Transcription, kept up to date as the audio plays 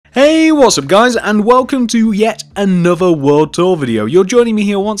Hey, what's up guys, and welcome to yet another world tour video. You're joining me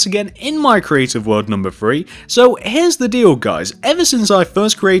here once again in my creative world number 3. So here's the deal guys, ever since I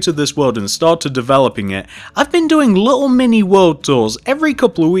first created this world and started developing it, I've been doing little mini world tours every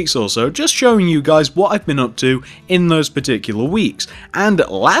couple of weeks or so, just showing you guys what I've been up to in those particular weeks. And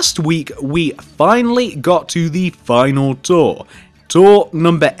last week we finally got to the final tour. Tour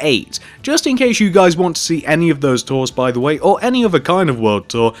number 8. Just in case you guys want to see any of those tours by the way, or any other kind of world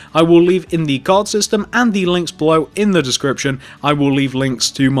tour, I will leave in the card system and the links below in the description. I will leave links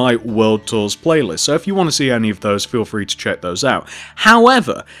to my world tours playlist, so if you want to see any of those, feel free to check those out.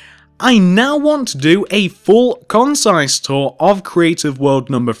 However, I now want to do a full, concise tour of Creative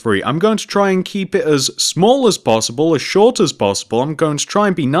World number 3. I'm going to try and keep it as small as possible, as short as possible. I'm going to try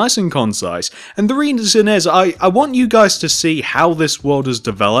and be nice and concise. And the reason is, I want you guys to see how this world has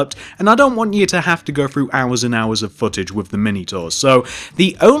developed, and I don't want you to have to go through hours and hours of footage with the mini tours. So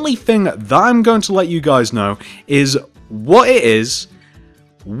the only thing that I'm going to let you guys know is what it is,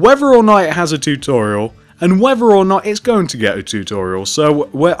 whether or not it has a tutorial, and whether or not it's going to get a tutorial. So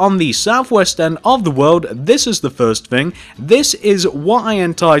we're on the southwest end of the world. This is the first thing. This is what I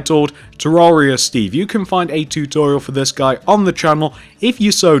entitled Terraria Steve. You can find a tutorial for this guy on the channel if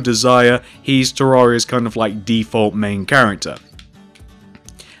you so desire. He's Terraria's kind of like default main character.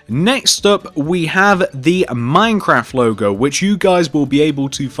 Next up, we have the Minecraft logo, which you guys will be able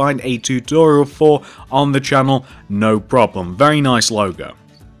to find a tutorial for on the channel, no problem. Very nice logo.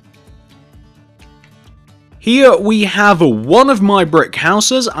 Here we have one of my brick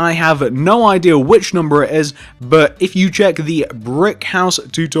houses. I have no idea which number it is, but if you check the brick house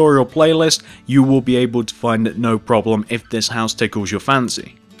tutorial playlist, you will be able to find it no problem if this house tickles your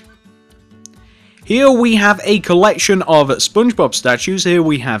fancy. Here we have a collection of SpongeBob statues. Here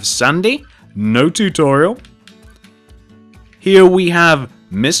we have Sandy, no tutorial. Here we have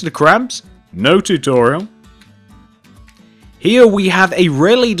Mr. Krabs, no tutorial. Here we have a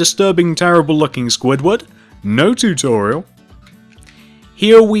really disturbing, terrible looking Squidward. No tutorial.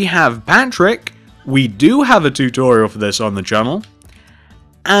 Here we have Patrick. We do have a tutorial for this on the channel.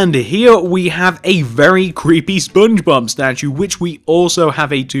 And here we have a very creepy SpongeBob statue, which we also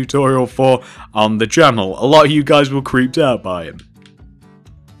have a tutorial for on the channel. A lot of you guys were creeped out by him.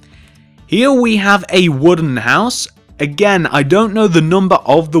 Here we have a wooden house. Again, I don't know the number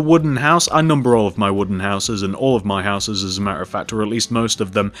of the wooden house. I number all of my wooden houses, and all of my houses as a matter of fact, or at least most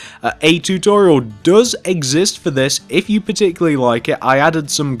of them. A tutorial does exist for this if you particularly like it. I added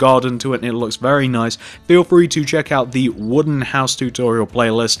some garden to it and it looks very nice. Feel free to check out the wooden house tutorial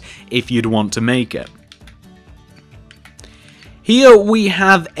playlist if you'd want to make it. Here we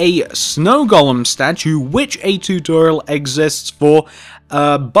have a snow golem statue, which a tutorial exists for.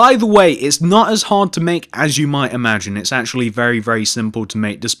 By the way, it's not as hard to make as you might imagine. It's actually very simple to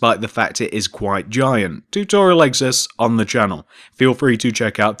make, despite the fact it is quite giant. Tutorial exists on the channel. Feel free to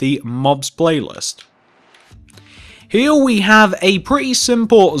check out the mobs playlist. Here we have a pretty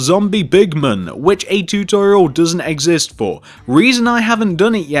simple zombie pigman, which a tutorial doesn't exist for. Reason I haven't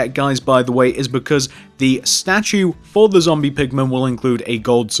done it yet, guys, by the way, is because the statue for the zombie pigman will include a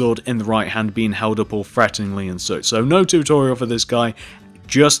gold sword in the right hand being held up all threateningly and such. So no tutorial for this guy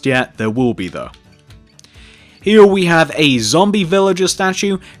just yet. There will be though. Here we have a zombie villager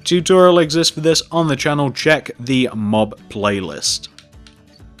statue. Tutorial exists for this on the channel. Check the mob playlist.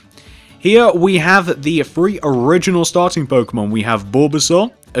 Here we have the 3 original starting Pokemon. We have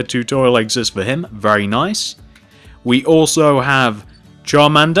Bulbasaur, a tutorial exists for him, very nice. We also have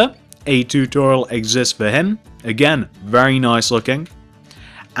Charmander, a tutorial exists for him, again, very nice looking.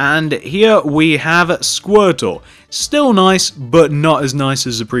 And here we have Squirtle, still nice, but not as nice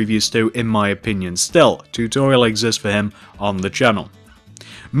as the previous two in my opinion. Still, tutorial exists for him on the channel.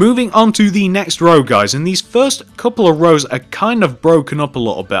 Moving on to the next row, guys, and these first couple of rows are kind of broken up a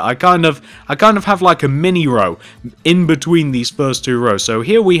little bit. I kind of have like a mini row in between these first 2 rows. So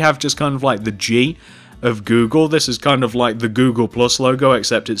here we have just kind of like the G of Google. This is kind of like the Google Plus logo,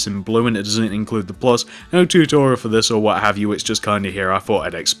 except it's in blue and it doesn't include the plus. No tutorial for this or what have you, it's just kind of here. I thought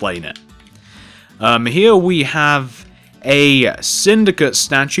I'd explain it. Here we have a Syndicate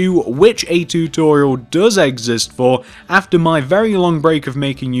statue, which a tutorial does exist for. After my very long break of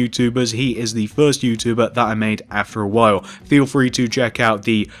making YouTubers, he is the first YouTuber that I made after a while. Feel free to check out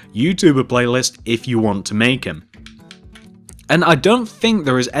the YouTuber playlist if you want to make him. And I don't think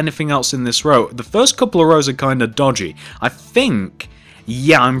there is anything else in this row. The first couple of rows are kind of dodgy. I think,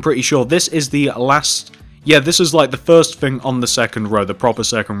 yeah, I'm pretty sure this is the last Yeah, this is like the first thing on the second row, the proper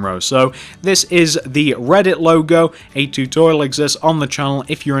second row. So this is the Reddit logo. A tutorial exists on the channel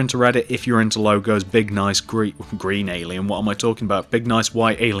if you're into Reddit, if you're into logos. Big nice green alien, what am I talking about? Big nice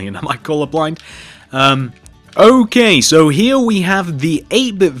white alien, am I colorblind? Okay, so here we have the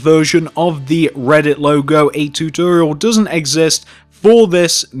 8-bit version of the Reddit logo. A tutorial doesn't exist for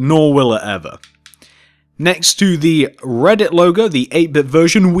this, nor will it ever. Next to the Reddit logo, the 8-bit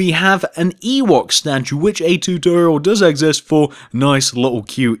version, we have an Ewok statue, which a tutorial does exist for. Nice little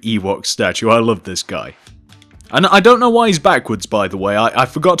cute Ewok statue. I love this guy. And I don't know why he's backwards, by the way. I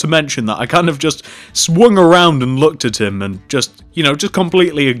forgot to mention that. I kind of just swung around and looked at him and just, you know, just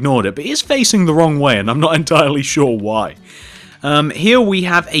completely ignored it. But he's facing the wrong way, and I'm not entirely sure why. Here we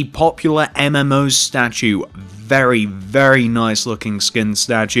have a popular MMOs statue. Very, very nice looking skin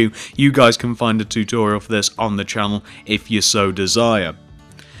statue. You guys can find a tutorial for this on the channel if you so desire.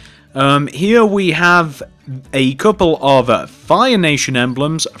 Here we have a couple of Fire Nation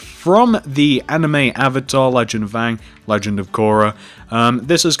emblems from the anime Avatar, Legend of Aang, Legend of Korra.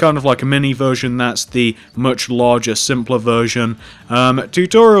 This is kind of like a mini version, that's the much larger, simpler version.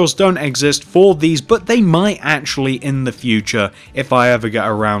 Tutorials don't exist for these, but they might actually in the future if I ever get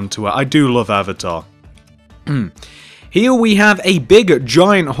around to it. I do love Avatar. Here we have a big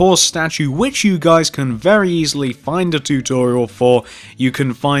giant horse statue, which you guys can very easily find a tutorial for. You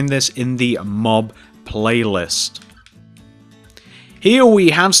can find this in the mob playlist. Here we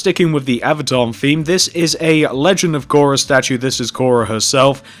have, sticking with the Avatar theme, this is a Legend of Korra statue. This is Korra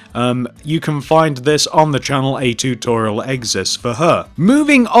herself. You can find this on the channel. A tutorial exists for her.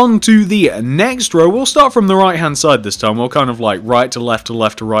 Moving on to the next row, we'll start from the right hand side this time. We'll kind of like right to left to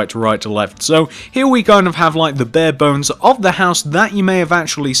left to right to right to left. So here we kind of have like the bare bones of the house that you may have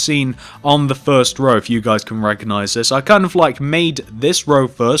actually seen on the first row, if you guys can recognize this. I kind of like made this row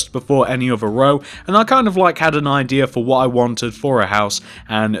first before any other row, and I kind of like had an idea for what I wanted for a house,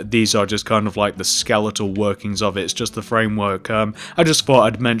 and these are just kind of like the skeletal workings of it. It's just the framework. I just thought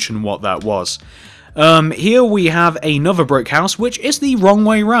I'd mention what that was. Here we have another brick house, which is the wrong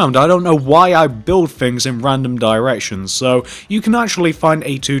way round. I don't know why I build things in random directions, so you can actually find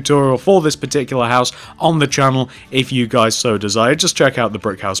a tutorial for this particular house on the channel if you guys so desire. Just check out the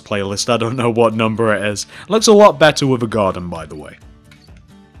brick house playlist. I don't know what number it is. Looks a lot better with a garden, by the way.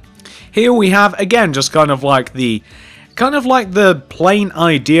 Here we have, again, just kind of like the plain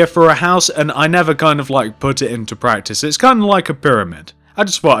idea for a house, and I never kind of like put it into practice. It's kind of like a pyramid. I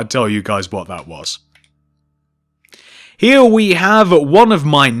just thought I'd tell you guys what that was. Here we have one of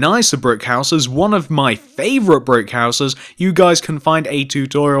my nicer brick houses, one of my favorite brick houses. You guys can find a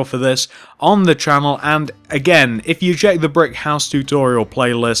tutorial for this on the channel, and again, if you check the brick house tutorial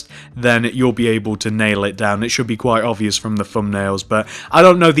playlist, then you'll be able to nail it down. It should be quite obvious from the thumbnails, but I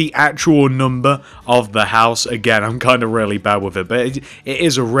don't know the actual number of the house. Again, I'm kind of really bad with it, but it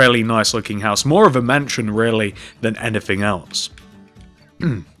is a really nice looking house. More of a mansion, really, than anything else.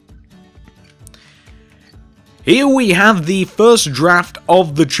 Here we have the first draft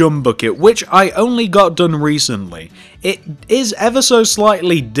of the Chum Bucket, which I only got done recently. It is ever so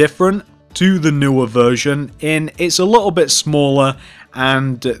slightly different to the newer version in it's a little bit smaller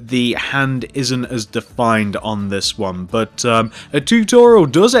and the hand isn't as defined on this one, but a tutorial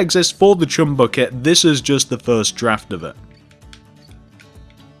does exist for the Chum Bucket. This is just the first draft of it.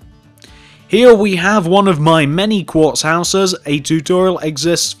 Here we have one of my many quartz houses. A tutorial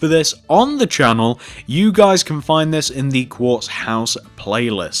exists for this on the channel. You guys can find this in the quartz house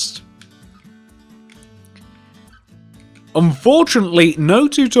playlist. Unfortunately, no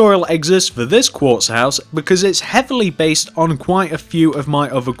tutorial exists for this quartz house because it's heavily based on quite a few of my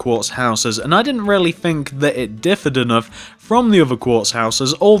other quartz houses, and I didn't really think that it differed enough from the other quartz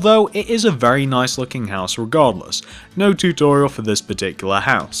houses, although it is a very nice looking house regardless. No tutorial for this particular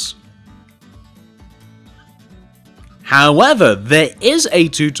house. However, there is a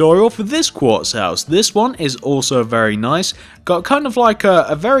tutorial for this quartz house. This one is also very nice. Got kind of like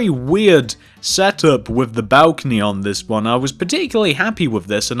a very weird setup with the balcony on this one. I was particularly happy with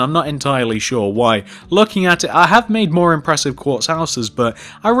this, and I'm not entirely sure why. Looking at it, I have made more impressive quartz houses, but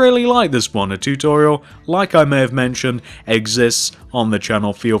I really like this one. A tutorial, like I may have mentioned, exists on the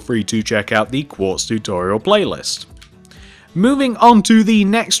channel. Feel free to check out the quartz tutorial playlist. Moving on to the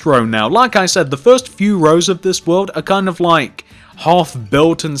next row now. Like I said, the first few rows of this world are kind of like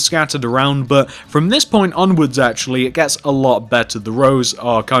half-built and scattered around, but from this point onwards actually it gets a lot better. The rows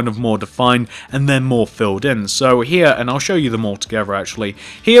are kind of more defined and they're more filled in. So here, and I'll show you them all together actually,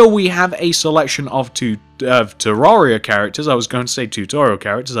 here we have a selection of Terraria characters. I was going to say tutorial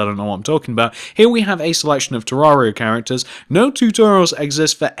characters, I don't know what I'm talking about. Here we have a selection of Terraria characters. No tutorials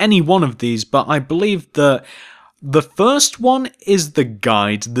exist for any one of these, but I believe that the first one is the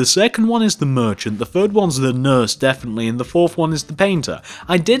guide, the second one is the merchant, the third one's the nurse definitely, and the fourth one is the painter.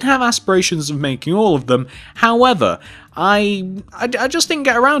 I did have aspirations of making all of them, however, I just didn't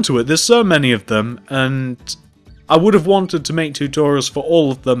get around to it. There's so many of them, and I would have wanted to make tutorials for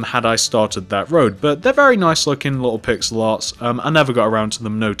all of them had I started that road, but they're very nice looking little pixel arts. I never got around to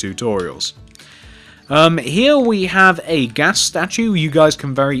them, no tutorials. Here we have a gas statue. You guys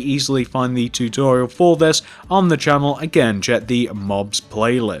can very easily find the tutorial for this on the channel. Again, check the mobs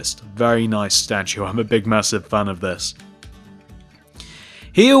playlist. Very nice statue. I'm a big massive fan of this.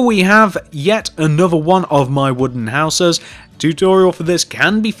 Here we have yet another one of my wooden houses. Tutorial for this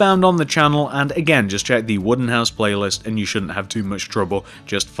can be found on the channel, and again, just check the wooden house playlist and you shouldn't have too much trouble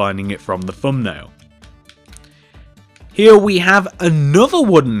just finding it from the thumbnail. Here we have another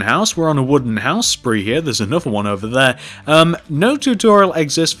wooden house. We're on a wooden house spree here. There's another one over there. No tutorial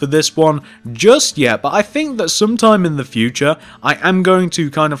exists for this one just yet, but I think that sometime in the future, I am going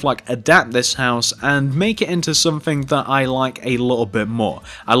to kind of like adapt this house and make it into something that I like a little bit more.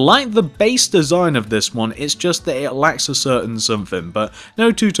 I like the base design of this one, it's just that it lacks a certain something, but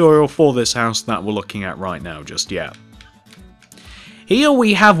no tutorial for this house that we're looking at right now just yet. Here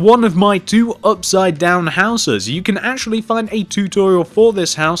we have one of my two upside down houses. You can actually find a tutorial for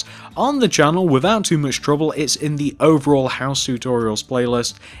this house on the channel without too much trouble. It's in the overall house tutorials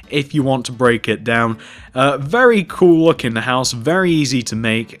playlist if you want to break it down. Very cool looking house, very easy to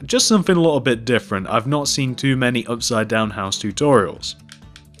make, just something a little bit different. I've not seen too many upside down house tutorials.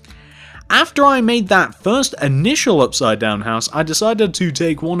 After I made that first initial upside down house, I decided to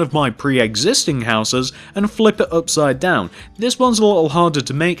take one of my pre-existing houses and flip it upside down. This one's a little harder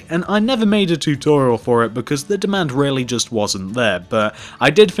to make, and I never made a tutorial for it because the demand really just wasn't there, but I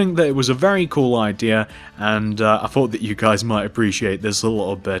did think that it was a very cool idea, and I thought that you guys might appreciate this a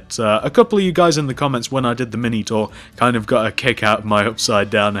little bit. A couple of you guys in the comments when I did the mini tour kind of got a kick out of my upside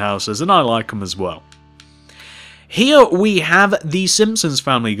down houses, and I like them as well. Here we have the Simpsons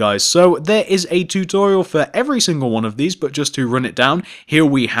family, guys. So there is a tutorial for every single one of these, but just to run it down, here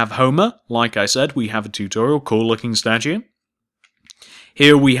we have Homer. Like I said, we have a tutorial, cool looking statue.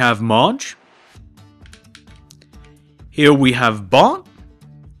 Here we have Marge. Here we have Bart.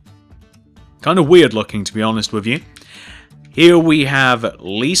 Kind of weird looking, to be honest with you. Here we have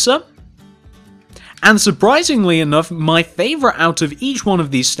Lisa. And surprisingly enough, my favourite out of each one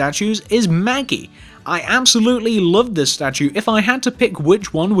of these statues is Maggie. I absolutely love this statue. If I had to pick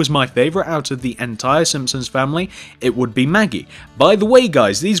which one was my favourite out of the entire Simpsons family, it would be Maggie. By the way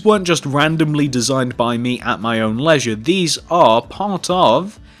guys, these weren't just randomly designed by me at my own leisure. These are part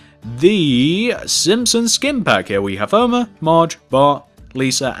of the Simpsons skin pack. Here we have Homer, Marge, Bart,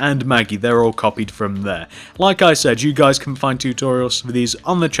 Lisa and Maggie. They're all copied from there. Like I said, you guys can find tutorials for these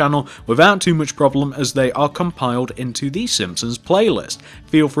on the channel without too much problem as they are compiled into the Simpsons playlist.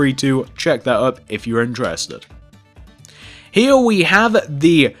 Feel free to check that up if you're interested. Here we have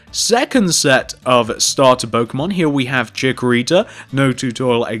the second set of starter Pokemon. Here we have Chikorita. No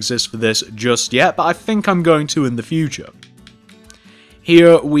tutorial exists for this just yet, but I think I'm going to in the future.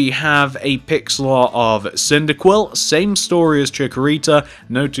 Here we have a pixel art of Cyndaquil, same story as Chikorita,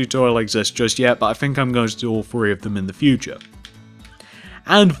 no tutorial exists just yet, but I think I'm going to do all three of them in the future.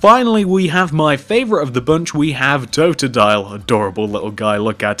 And finally we have my favourite of the bunch, we have Totodile, adorable little guy,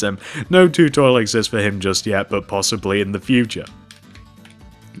 look at him. No tutorial exists for him just yet, but possibly in the future.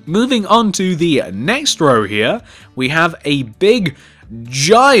 Moving on to the next row here, we have a big,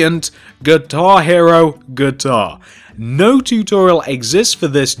 giant Guitar Hero guitar. No tutorial exists for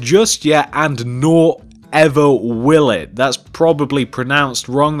this just yet, and nor ever will it. That's probably pronounced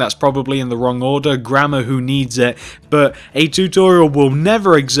wrong, that's probably in the wrong order, grammar who needs it, but a tutorial will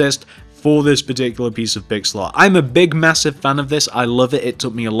never exist for this particular piece of pixel art. I'm a big massive fan of this, I love it, it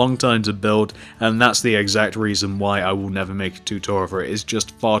took me a long time to build, and that's the exact reason why I will never make a tutorial for it. It's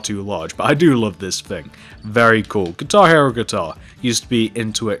just far too large, but I do love this thing. Very cool. Guitar Hero guitar. Used to be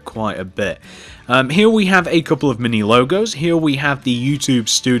into it quite a bit. Here we have a couple of mini logos. Here we have the YouTube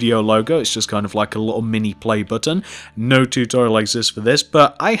Studio logo. It's just kind of like a little mini play button. No tutorial exists for this,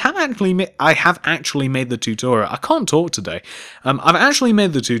 but I have actually made the tutorial. I can't talk today. I've actually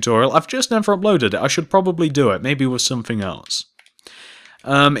made the tutorial. I've just never uploaded it. I should probably do it, maybe with something else.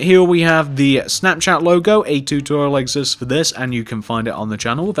 Here we have the Snapchat logo. A tutorial exists for this, and you can find it on the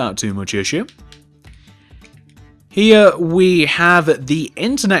channel without too much issue. Here we have the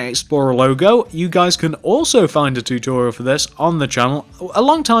Internet Explorer logo. You guys can also find a tutorial for this on the channel. A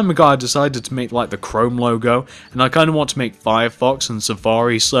long time ago I decided to make like the Chrome logo, and I kind of want to make Firefox and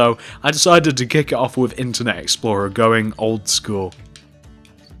Safari, so I decided to kick it off with Internet Explorer, going old school.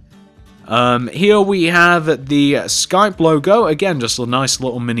 Here we have the Skype logo. Again, just a nice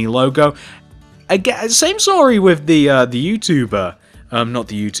little mini logo. Again, same story with the YouTuber. Not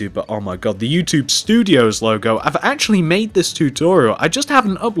the YouTuber, oh my god, the YouTube Studios logo. I've actually made this tutorial, I just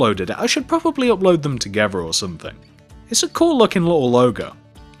haven't uploaded it. I should probably upload them together or something. It's a cool looking little logo.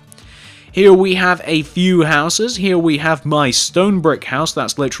 Here we have a few houses. Here we have my stone brick house.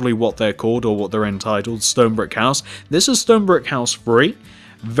 That's literally what they're called, or what they're entitled, stone brick house. This is stone brick house 3.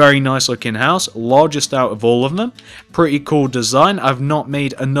 Very nice looking house, largest out of all of them. Pretty cool design. I've not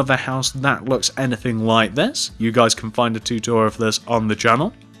made another house that looks anything like this. You guys can find a tutorial for this on the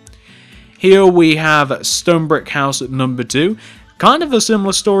channel. Here we have stone brick house number 2. Kind of a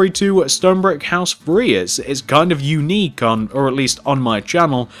similar story to stone brick house 3. It's kind of unique or at least on my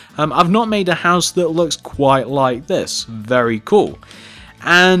channel. I've not made a house that looks quite like this. Very cool.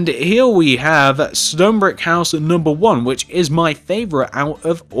 And here we have stone brick house number 1, which is my favourite out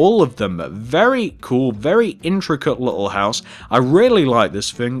of all of them. Very cool, very intricate little house. I really like this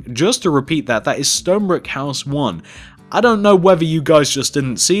thing. Just to repeat that is stone brick house 1. I don't know whether you guys just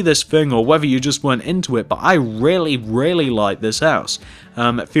didn't see this thing or whether you just weren't into it, but I really like this house.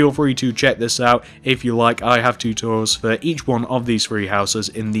 Feel free to check this out if you like. I have tutorials for each one of these 3 houses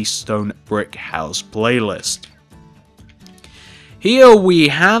in the stone brick house playlist. Here we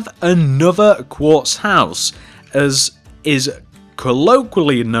have another quartz house, as is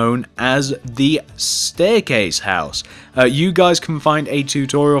colloquially known as the staircase house. You guys can find a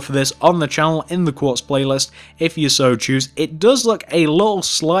tutorial for this on the channel in the quartz playlist if you so choose. It does look a little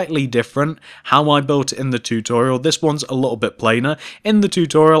slightly different how I built it in the tutorial. This one's a little bit plainer. In the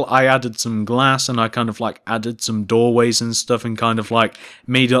tutorial I added some glass and I kind of like added some doorways and stuff and kind of like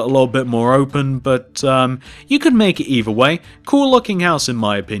made it a little bit more open, but you could make it either way. Cool looking house in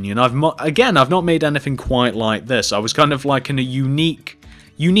my opinion. I've not made anything quite like this. I was kind of like in a unique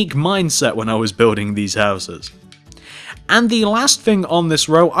mindset when I was building these houses. And the last thing on this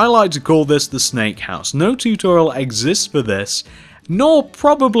row, I like to call this the snake house. No tutorial exists for this, nor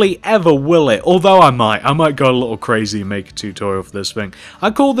probably ever will it, although I might go a little crazy and make a tutorial for this thing. I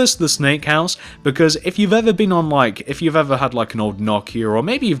call this the snake house because if you've ever been on if you've ever had like an old Nokia, or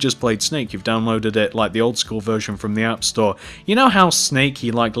maybe you've just played Snake, you've downloaded it like the old school version from the App Store, you know how Snake,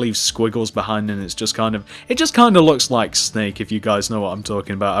 he like leaves squiggles behind and it just kind of looks like Snake, if you guys know what I'm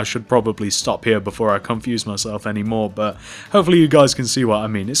talking about. I should probably stop here before I confuse myself anymore, but hopefully you guys can see what I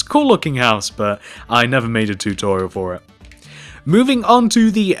mean. It's a cool looking house, but I never made a tutorial for it. Moving on to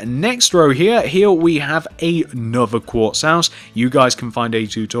the next row here we have another quartz house. You guys can find a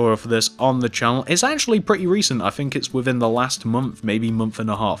tutorial for this on the channel. It's actually pretty recent. I think it's within the last month, maybe month and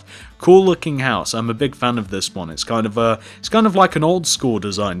a half. Cool looking house. I'm a big fan of this one. It's kind of like an old school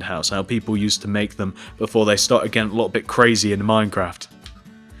designed house, how people used to make them before they started getting a little bit crazy in Minecraft.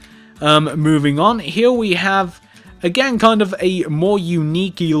 Moving on, here we have again, kind of a more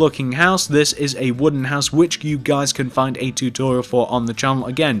unique-y looking house. This is a wooden house, which you guys can find a tutorial for on the channel.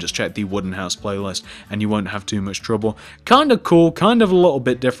 Again, just check the wooden house playlist and you won't have too much trouble. Kind of cool, kind of a little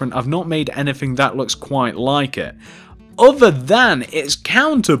bit different. I've not made anything that looks quite like it, other than its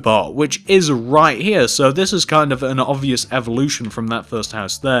counterpart, which is right here. So this is kind of an obvious evolution from that first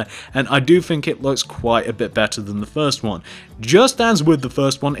house there, and I do think it looks quite a bit better than the first one. Just as with the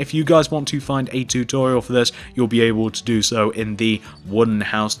first one, if you guys want to find a tutorial for this, you'll be able to do so in the wooden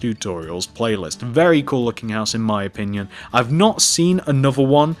house tutorials playlist. Very cool looking house in my opinion. I've not seen another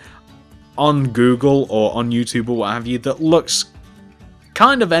one on Google or on YouTube or what have you that looks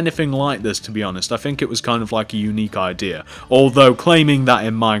kind of anything like this, to be honest. I think it was kind of like a unique idea, although claiming that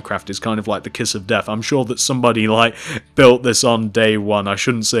in Minecraft is kind of like the kiss of death. I'm sure that somebody like built this on day one. I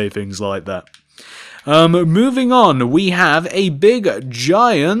shouldn't say things like that. Moving on, we have a big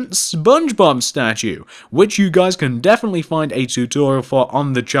giant SpongeBob statue, which you guys can definitely find a tutorial for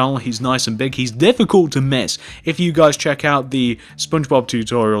on the channel. He's nice and big, he's difficult to miss. If you guys check out the SpongeBob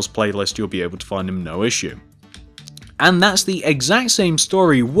tutorials playlist, you'll be able to find him no issue. And that's the exact same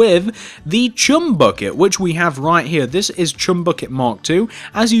story with the Chum Bucket, which we have right here. This is Chum Bucket Mark II.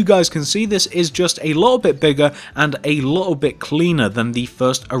 As you guys can see, this is just a little bit bigger and a little bit cleaner than the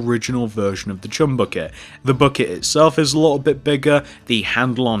first original version of the Chum Bucket. The bucket itself is a little bit bigger, the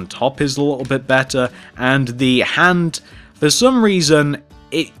handle on top is a little bit better, and the hand, for some reason,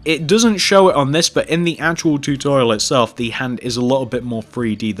 it doesn't show it on this, but in the actual tutorial itself, the hand is a little bit more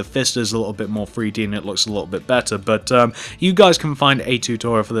 3D, the fist is a little bit more 3D, and it looks a little bit better. But you guys can find a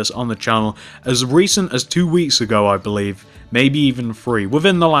tutorial for this on the channel as recent as 2 weeks ago, I believe. Maybe even 3,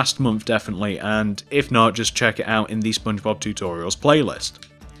 within the last month definitely, and if not, just check it out in the SpongeBob Tutorials playlist.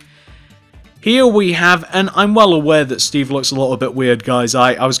 Here we have, and I'm well aware that Steve looks a little bit weird, guys.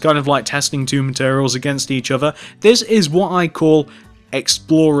 I was kind of like testing two materials against each other. This is what I call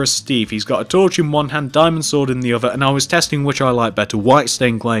Explorer Steve. He's got a torch in one hand, diamond sword in the other, and I was testing which I like better, white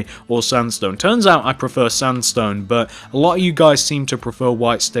stained clay or sandstone. Turns out I prefer sandstone, but a lot of you guys seem to prefer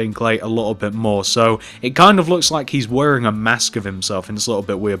white stained clay a little bit more, so it kind of looks like he's wearing a mask of himself, and it's a little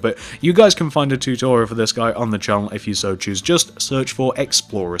bit weird, but you guys can find a tutorial for this guy on the channel if you so choose. Just search for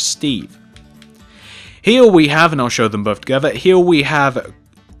Explorer Steve. Here we have, and I'll show them both together, here we have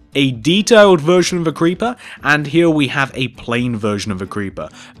a detailed version of a creeper, and here we have a plain version of a creeper.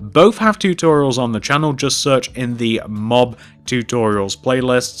 Both have tutorials on the channel, just search in the mob tutorials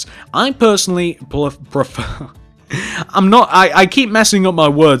playlists. I personally prefer... I keep messing up my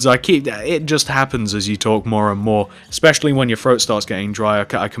words, it just happens as you talk more and more, especially when your throat starts getting dry.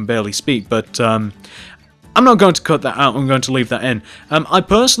 I can barely speak, but I'm not going to cut that out, I'm going to leave that in. I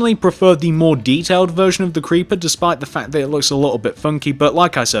personally prefer the more detailed version of the creeper, despite the fact that it looks a little bit funky, but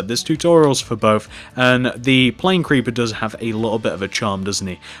like I said, there's tutorials for both, and the plain creeper does have a little bit of a charm, doesn't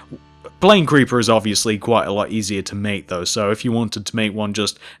he? Plain creeper is obviously quite a lot easier to make though, so if you wanted to make one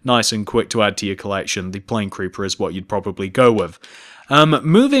just nice and quick to add to your collection, the plain creeper is what you'd probably go with.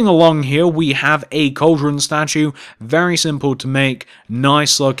 Moving along here, we have a cauldron statue, very simple to make,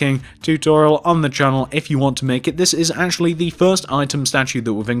 nice looking, tutorial on the channel if you want to make it. This is actually the first item statue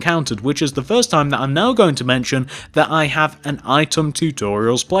that we've encountered, which is the first time that I'm now going to mention that I have an item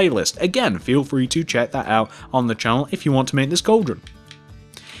tutorials playlist. Again, feel free to check that out on the channel if you want to make this cauldron.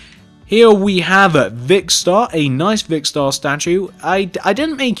 Here we have Vicstar, a nice Vicstar statue. I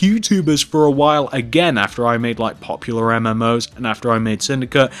didn't make YouTubers for a while again after I made like popular MMOs and after I made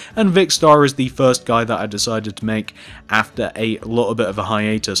Syndicate, and Vicstar is the first guy that I decided to make after a little bit of a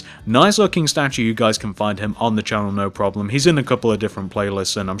hiatus. Nice looking statue, you guys can find him on the channel no problem. He's in a couple of different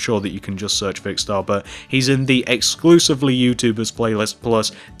playlists and I'm sure that you can just search Vicstar, but he's in the exclusively YouTubers playlist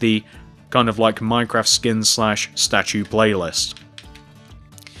plus the kind of like Minecraft skins / statue playlist.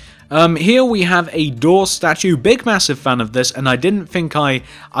 Here we have a door statue, big massive fan of this, and I didn't think I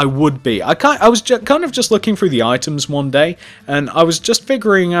would be. I was kind of just looking through the items one day, and I was just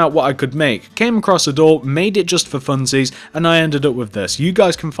figuring out what I could make. Came across a door, made it just for funsies, and I ended up with this. You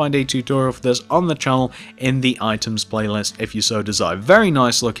guys can find a tutorial for this on the channel in the items playlist if you so desire. Very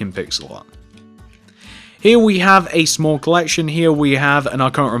nice looking pixel art. Here we have a small collection. Here we have, and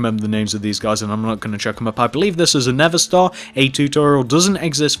I can't remember the names of these guys and I'm not going to check them up. I believe this is a Neverstar. A tutorial doesn't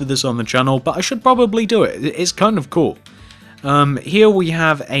exist for this on the channel, but I should probably do it. It's kind of cool. Here we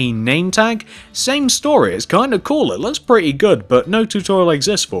have a name tag. Same story, it's kind of cool. It looks pretty good, but no tutorial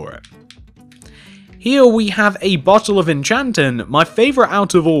exists for it. Here we have a bottle of enchanting, my favourite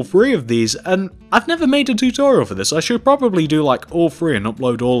out of all three of these, and I've never made a tutorial for this. I should probably do like all three and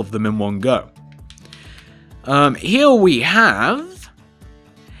upload all of them in one go. Here we have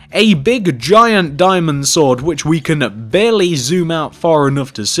a big giant diamond sword which we can barely zoom out far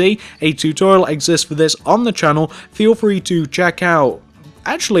enough to see. A tutorial exists for this on the channel. Feel free to check out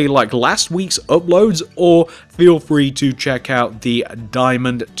actually like last week's uploads, or feel free to check out the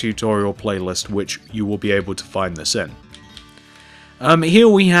diamond tutorial playlist which you will be able to find this in. Here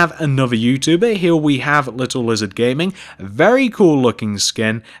we have another YouTuber. Here we have Little Lizard Gaming. Very cool looking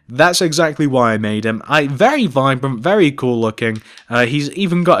skin. That's exactly why I made him. Very vibrant, very cool looking. He's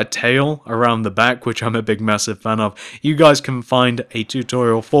even got a tail around the back, which I'm a big massive fan of. You guys can find a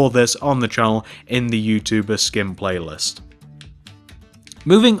tutorial for this on the channel in the YouTuber skin playlist.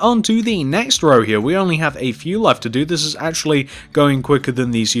 Moving on to the next row here, we only have a few left to do. This is actually going quicker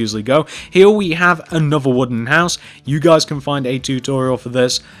than these usually go. Here we have another wooden house. You guys can find a tutorial for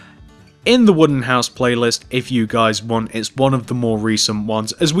this in the wooden house playlist if you guys want. It's one of the more recent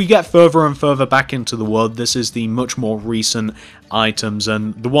ones. As we get further and further back into the world, this is the much more recent items,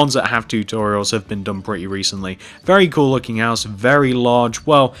 and the ones that have tutorials have been done pretty recently. Very cool looking house, very large,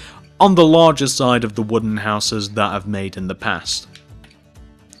 well, on the larger side of the wooden houses that I've made in the past.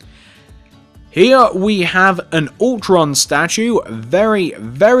 Here we have an Ultron statue, very,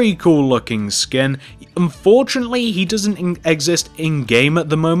 very cool looking skin. Unfortunately, he doesn't exist in-game at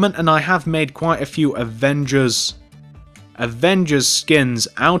the moment, and I have made quite a few Avengers Avengers skins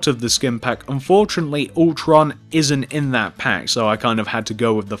out of the skin pack. Unfortunately, Ultron isn't in that pack, so I kind of had to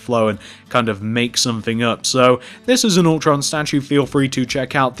go with the flow and kind of make something up. So this is an Ultron statue. Feel free to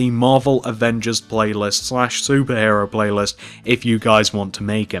check out the Marvel Avengers playlist / superhero playlist if you guys want to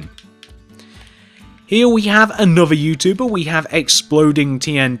make him. Here we have another YouTuber, we have Exploding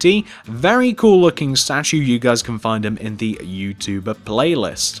TNT, very cool looking statue, you guys can find him in the YouTuber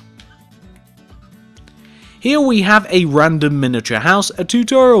playlist. Here we have a random miniature house. A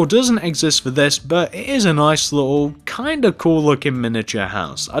tutorial doesn't exist for this, but it is a nice little, kinda cool looking miniature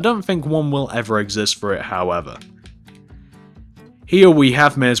house. I don't think one will ever exist for it, however. Here we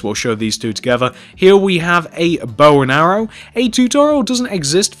have, may as well show these two together, here we have a bow and arrow. A tutorial doesn't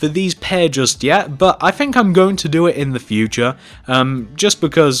exist for these pair just yet, but I think I'm going to do it in the future, just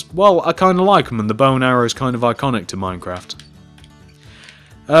because, well, I kind of like them and the bow and arrow is kind of iconic to Minecraft.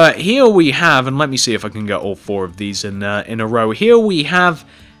 Here we have, and let me see if I can get all four of these in a row, here we have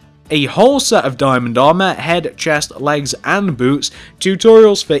a whole set of diamond armor, head, chest, legs, and boots.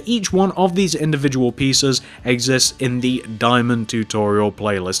 Tutorials for each one of these individual pieces exist in the diamond tutorial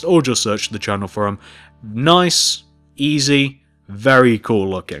playlist, or just search the channel for them. Nice, easy, very cool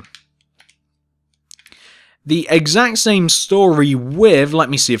looking. The exact same story with, let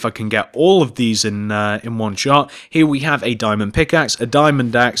me see if I can get all of these in one shot. Here we have a diamond pickaxe, a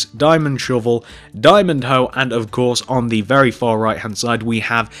diamond axe, diamond shovel, diamond hoe, and of course on the very far right hand side we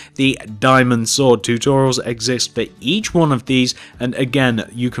have the diamond sword. Tutorials exist for each one of these, and again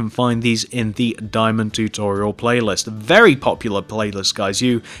you can find these in the diamond tutorial playlist. Very popular playlist, guys.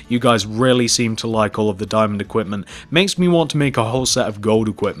 You guys really seem to like all of the diamond equipment. Makes me want to make a whole set of gold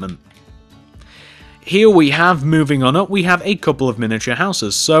equipment. Here we have, moving on up, we have a couple of miniature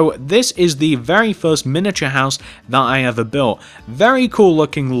houses. So this is the very first miniature house that I ever built. Very cool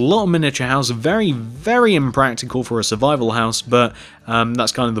looking little miniature house, very, very impractical for a survival house, but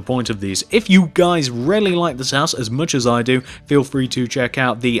that's kind of the point of these. If you guys really like this house as much as I do, feel free to check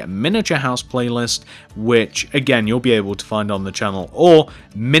out the miniature house playlist, which again you'll be able to find on the channel, or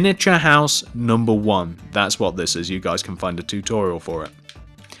miniature house number 1. That's what this is. You guys can find a tutorial for it.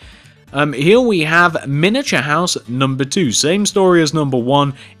 Here we have miniature house number 2, same story as number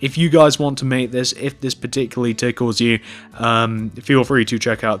 1. If you guys want to make this, if this particularly tickles you, feel free to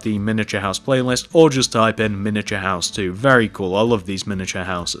check out the miniature house playlist, or just type in miniature house 2. Very cool, I love these miniature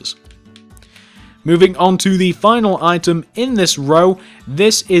houses. Moving on to the final item in this row,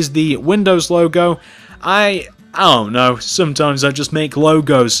 this is the Windows logo. I don't know, sometimes I just make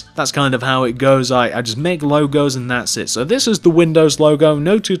logos, that's kind of how it goes, I just make logos and that's it. So this is the Windows logo,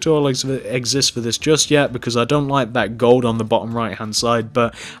 no tutorial exists for this just yet because I don't like that gold on the bottom right hand side,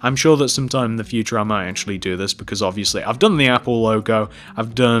 but I'm sure that sometime in the future I might actually do this because obviously I've done the Apple logo,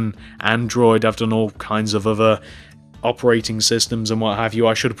 I've done Android, I've done all kinds of other operating systems and what have you.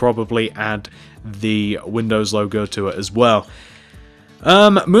 I should probably add the Windows logo to it as well.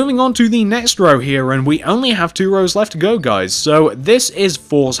 Moving on to the next row here, and we only have 2 rows left to go, guys. So this is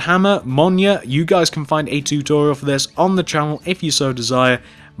Thor's hammer, Monya. You guys can find a tutorial for this on the channel if you so desire.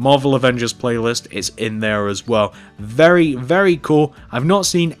 Marvel Avengers playlist is in there as well. Very, very cool. I've not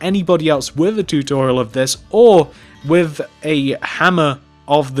seen anybody else with a tutorial of this, or with a hammer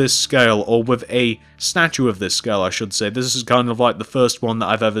of this scale, or with a statue of this scale, I should say. This is kind of like the first one that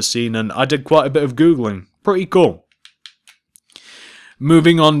I've ever seen, and I did quite a bit of Googling. Pretty cool.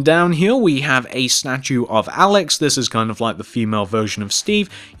 Moving on down here, we have a statue of Alex. This is kind of like the female version of Steve.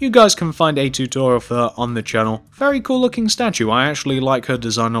 You guys can find a tutorial for her on the channel. Very cool looking statue. I actually like her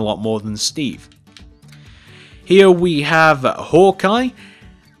design a lot more than Steve. Here we have Hawkeye.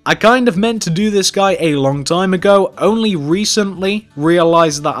 I kind of meant to do this guy a long time ago, only recently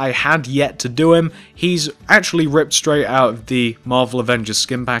realized that I had yet to do him. He's actually ripped straight out of the Marvel Avengers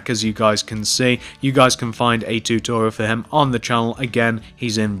skin pack, as you guys can see. You guys can find a tutorial for him on the channel. Again,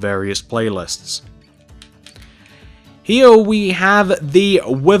 he's in various playlists. Here we have the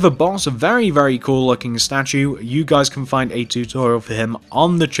Wither Boss, a very, very cool looking statue. You guys can find a tutorial for him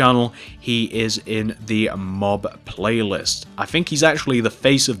on the channel. He is in the mob playlist. I think he's actually the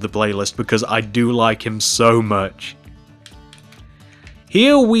face of the playlist because I do like him so much.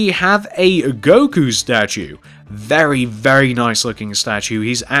 Here we have a Goku statue. Very, very nice looking statue.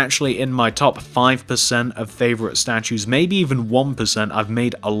 He's actually in my top 5% of favorite statues, maybe even 1%. I've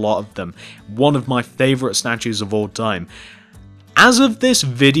made a lot of them. One of my favorite statues of all time. As of this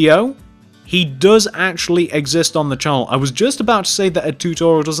video, He does actually exist on the channel. I was just about to say that a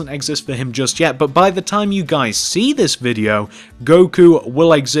tutorial doesn't exist for him just yet, but by the time you guys see this video, Goku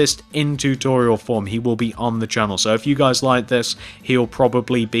will exist in tutorial form. He will be on the channel. So if you guys like this, he'll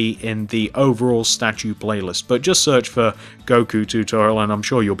probably be in the overall statue playlist. But just search for Goku tutorial and I'm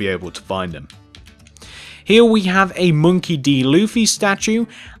sure you'll be able to find him. Here we have a Monkey D. Luffy statue.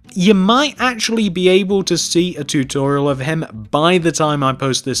 You might actually be able to see a tutorial of him by the time I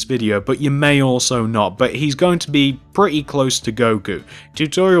post this video, but you may also not, but he's going to be pretty close to Goku.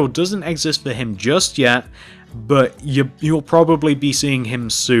 Tutorial doesn't exist for him just yet, but you'll probably be seeing him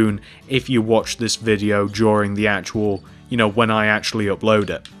soon if you watch this video during the actual, when I actually upload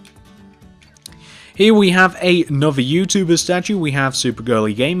it. Here we have another YouTuber statue. We have Super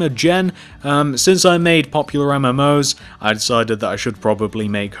Girly Gamer Jen. Since I made popular MMOs, I decided that I should probably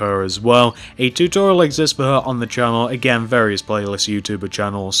make her as well. A tutorial exists for her on the channel. Again, various playlists, YouTuber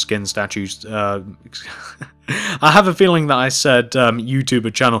channels, skin statues. I have a feeling that I said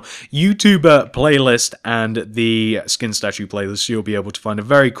YouTuber channel, YouTuber playlist, and the skin statue playlist. You'll be able to find a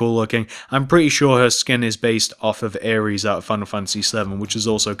very cool looking. I'm pretty sure her skin is based off of Ares out of Final Fantasy VII, which is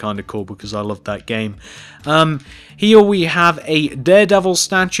also kind of cool because I love that game. Here we have a Daredevil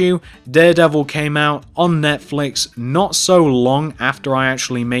statue. Daredevil came out on Netflix not so long after I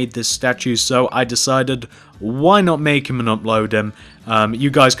actually made this statue, so I decided why not make him and upload him. You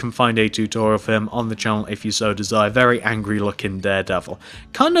guys can find a tutorial for him on the channel if you so desire. Very angry looking Daredevil.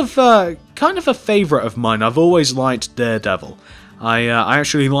 Kind of a favourite of mine. I've always liked Daredevil. I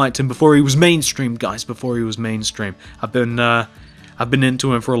actually liked him before he was mainstream, guys. Before he was mainstream. I've been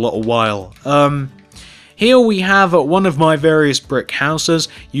into him for a little while. Here we have one of my various brick houses.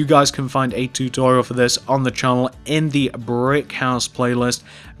 You guys can find a tutorial for this on the channel in the brick house playlist.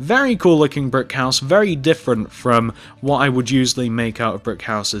 Very cool looking brick house, very different from what I would usually make out of brick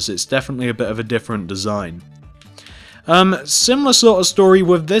houses. It's definitely a bit of a different design. Similar sort of story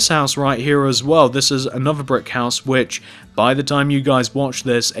with this house right here as well. This is another brick house which, by the time you guys watch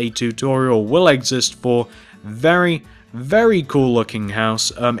this, a tutorial will exist for. Very cool looking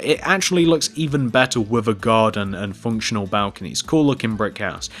house. It actually looks even better with a garden and functional balconies. Cool looking brick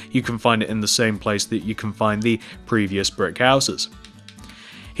house. You can find it in the same place that you can find the previous brick houses.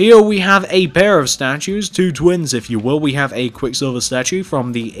 Here we have a pair of statues, two twins if you will. We have a Quicksilver statue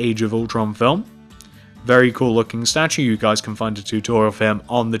from the Age of Ultron film. Very cool looking statue. You guys can find a tutorial for him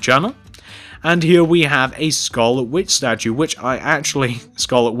on the channel. And here we have a Scarlet Witch statue, which I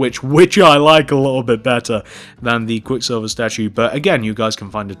like a little bit better than the Quicksilver statue. But again, you guys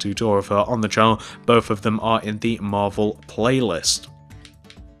can find a tutorial for her on the channel. Both of them are in the Marvel playlist.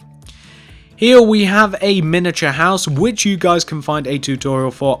 Here we have a miniature house, which you guys can find a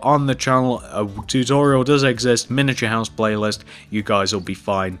tutorial for on the channel. A tutorial does exist, miniature house playlist. You guys will be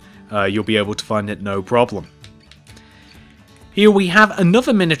fine. You'll be able to find it no problem. Here we have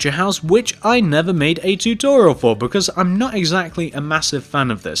another miniature house which I never made a tutorial for because I'm not exactly a massive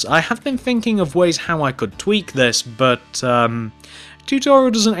fan of this. I have been thinking of ways how I could tweak this, but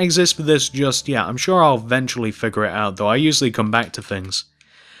tutorial doesn't exist for this just yet. I'm sure I'll eventually figure it out though. I usually come back to things.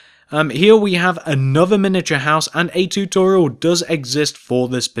 Here we have another miniature house and a tutorial does exist for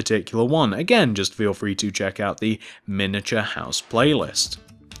this particular one. Again, just feel free to check out the miniature house playlist.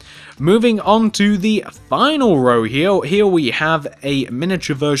 Moving on to the final row here we have a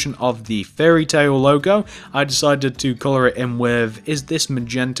miniature version of the Fairy Tail logo. I decided to colour it in with, is this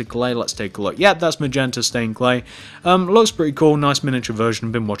magenta clay? Let's take a look. Yeah, that's magenta stained clay. Looks pretty cool, nice miniature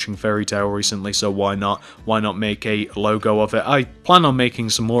version. Been watching Fairy Tail recently, so why not? Why not make a logo of it? I plan on making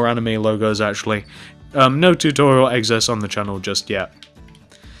some more anime logos actually. No tutorial exists on the channel just yet.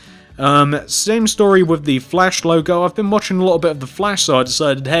 Same story with the Flash logo. I've been watching a little bit of the Flash, so I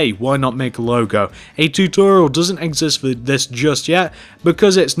decided, hey, why not make a logo? A tutorial doesn't exist for this just yet,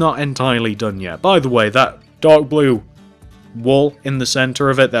 because it's not entirely done yet. By the way, that dark blue wall in the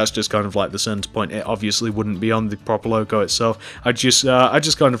center of it, that's just kind of like the center point. It obviously wouldn't be on the proper logo itself. I just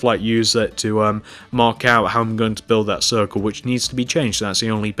kind of like use it to mark out how I'm going to build that circle, which needs to be changed. That's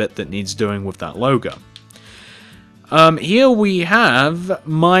the only bit that needs doing with that logo. Here we have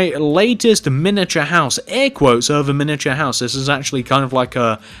my latest miniature house, air quotes over miniature house. This is actually kind of like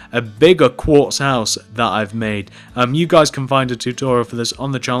a bigger quartz house that I've made. You guys can find a tutorial for this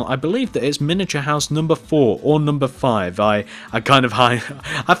on the channel. I believe that it's miniature house number 4 or number 5. I find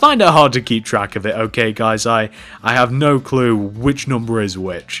it hard to keep track of it, okay guys? I have no clue which number is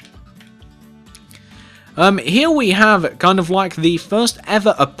which. Here we have kind of like the first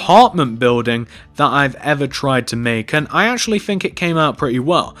ever apartment building that I've ever tried to make, and I actually think it came out pretty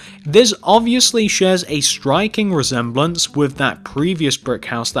well. This obviously shares a striking resemblance with that previous brick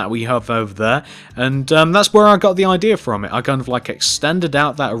house that we have over there, and that's where I got the idea from it. I kind of like extended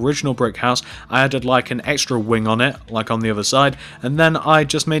out that original brick house, I added like an extra wing on it, like on the other side, and then I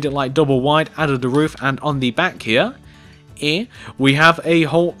just made it like double wide, added a roof, and on the back here, we have a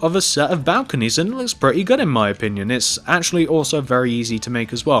whole other set of balconies, and it looks pretty good in my opinion. It's actually also very easy to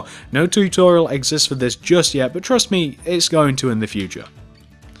make as well. No tutorial exists for this just yet, but trust me, it's going to in the future.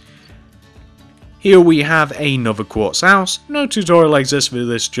 Here we have another quartz house. No tutorial exists for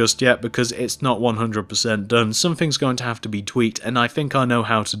this just yet because it's not 100% done. Something's going to have to be tweaked, and I think I know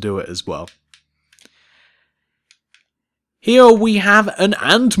how to do it as well. Here we have an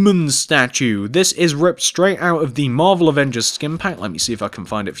Ant-Man statue. This is ripped straight out of the Marvel Avengers skin pack. Let me see if I can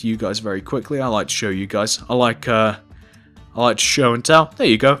find it for you guys very quickly. I like to show you guys. I like to show and tell. There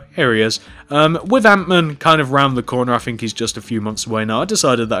you go. Here he is. With Ant-Man kind of round the corner, I think he's just a few months away now. I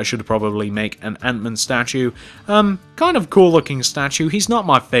decided that I should probably make an Ant-Man statue. Kind of cool looking statue. He's not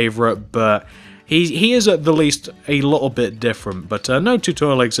my favourite, but he is at the least a little bit different. But no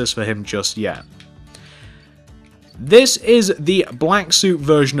tutorial exists for him just yet. This is the black suit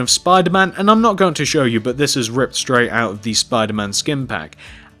version of Spider-Man, and I'm not going to show you, but this is ripped straight out of the Spider-Man skin pack.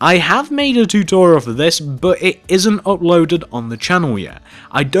 I have made a tutorial for this, but it isn't uploaded on the channel yet.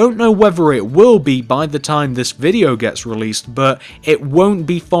 I don't know whether it will be by the time this video gets released, but it won't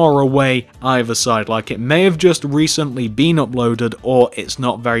be far away either side. Like, it may have just recently been uploaded, or it's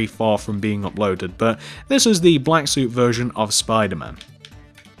not very far from being uploaded, but this is the black suit version of Spider-Man.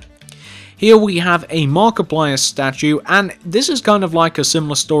 Here we have a Markiplier statue, and this is kind of like a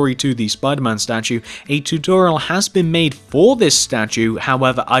similar story to the Spider-Man statue. A tutorial has been made for this statue,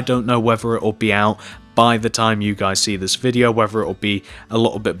 however I don't know whether it will be out by the time you guys see this video, whether it will be a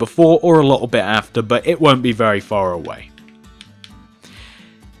little bit before or a little bit after, but it won't be very far away.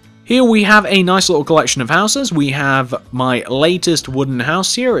 Here we have a nice little collection of houses. We have my latest wooden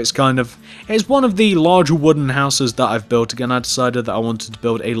house here. It's one of the larger wooden houses that I've built. Again, I decided that I wanted to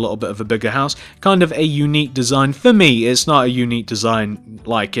build a little bit of a bigger house. Kind of a unique design. For me, it's not a unique design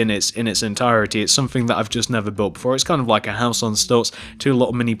like in its entirety. It's something that I've just never built before. It's kind of like a house on stilts, two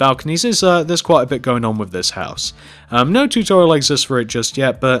little mini balconies. There's quite a bit going on with this house. No tutorial exists for it just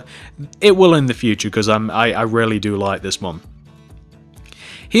yet, but it will in the future because I really do like this one.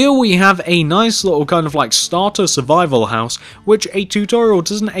 Here we have a nice little kind of like starter survival house, which a tutorial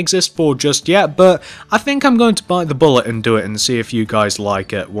doesn't exist for just yet, but I think I'm going to bite the bullet and do it and see if you guys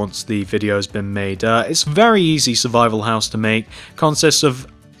like it once the video's been made. It's a very easy survival house to make, consists of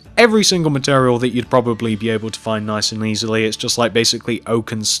every single material that you'd probably be able to find nice and easily. It's just like basically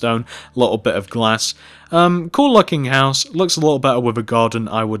oak and stone, a little bit of glass. Cool looking house, looks a little better with a garden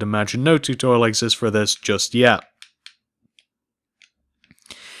I would imagine. No tutorial exists for this just yet.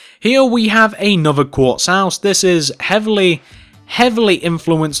 Here we have another quartz house. This is heavily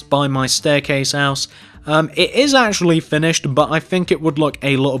influenced by my staircase house. It is actually finished, but I think it would look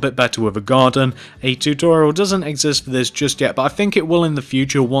a little bit better with a garden. A tutorial doesn't exist for this just yet, but I think it will in the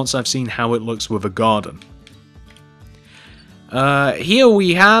future once I've seen how it looks with a garden. Here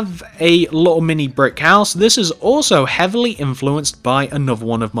we have a little mini brick house. This is also heavily influenced by another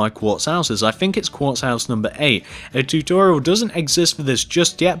one of my quartz houses. I think it's quartz house number 8. A tutorial doesn't exist for this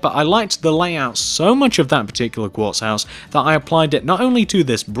just yet, but I liked the layout so much of that particular quartz house that I applied it not only to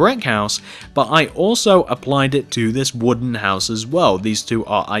this brick house, but I also applied it to this wooden house as well. These two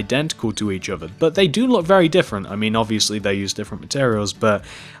are identical to each other, but they do look very different. I mean, obviously they use different materials, but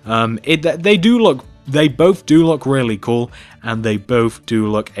they both do look really cool, and they both do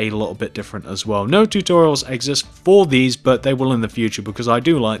look a little bit different as well. No tutorials exist for these, but they will in the future because I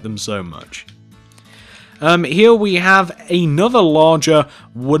do like them so much. Here we have another larger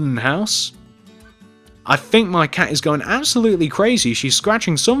wooden house. I think my cat is going absolutely crazy. She's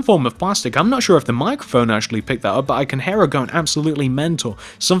scratching some form of plastic. I'm not sure if the microphone actually picked that up, but I can hear her going absolutely mental.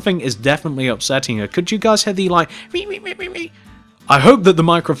 Something is definitely upsetting her. Could you guys hear the like... I hope that the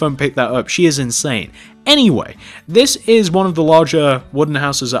microphone picked that up. She is insane. Anyway, this is one of the larger wooden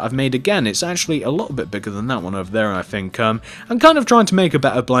houses that I've made again. It's actually a little bit bigger than that one over there, I think. I'm kind of trying to make a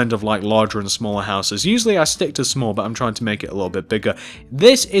better blend of like larger and smaller houses. Usually I stick to small, but I'm trying to make it a little bit bigger.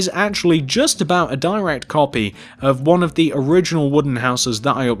 This is actually just about a direct copy of one of the original wooden houses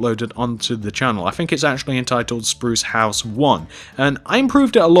that I uploaded onto the channel. I think it's actually entitled Spruce House 1, and I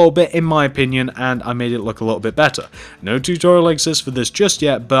improved it a little bit in my opinion, and I made it look a little bit better. No tutorial exists for this just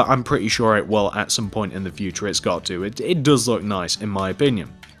yet, but I'm pretty sure it will at some point in the future. It's got to. It does look nice in my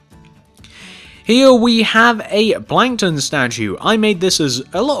opinion. Here we have a Plankton statue. I made this as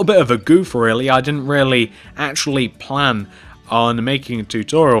a little bit of a goof, really. I didn't really actually plan on making a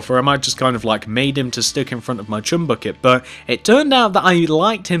tutorial for him. I just kind of like made him to stick in front of my chum bucket, but it turned out that I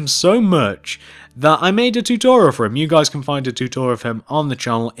liked him so much that I made a tutorial for him. You guys can find a tutorial of him on the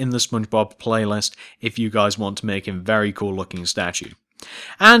channel in the SpongeBob playlist if you guys want to make him very cool looking statue.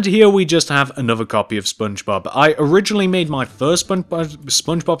 And here we just have another copy of SpongeBob. I originally made my first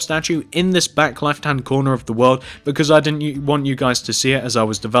SpongeBob statue in this back left-hand corner of the world because I didn't want you guys to see it as I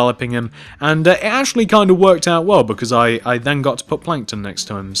was developing him, and it actually kind of worked out well because I then got to put Plankton next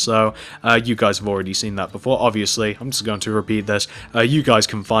to him, so you guys have already seen that before. Obviously, I'm just going to repeat this. You guys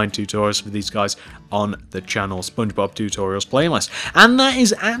can find tutorials for these guys on the channel SpongeBob Tutorials playlist. And that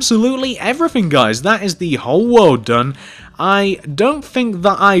is absolutely everything, guys. That is the whole world done. I don't think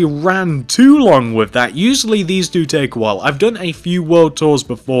that I ran too long with that. Usually these do take a while. I've done a few world tours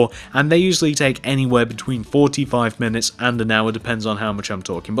before, and they usually take anywhere between 45 minutes and an hour, depends on how much I'm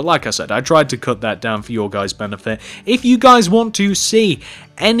talking. But like I said, I tried to cut that down for your guys' benefit. If you guys want to see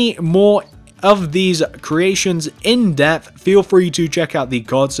any more of these creations in depth, feel free to check out the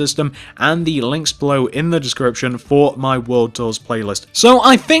card system and the links below in the description for my World Tours playlist. So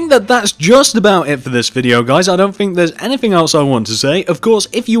I think that that's just about it for this video, guys. I don't think there's anything else I want to say. Of course,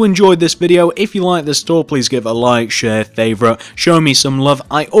 if you enjoyed this video, if you like this tour, please give it a like, share, favorite, show me some love.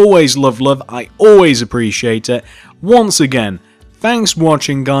 I always love love. I always appreciate it. Once again, thanks for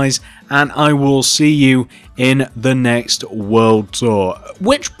watching, guys, and I will see you in the next World Tour,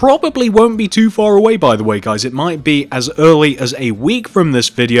 which probably won't be too far away, by the way, guys. It might be as early as a week from this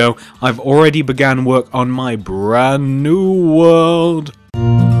video. I've already began work on my brand new world.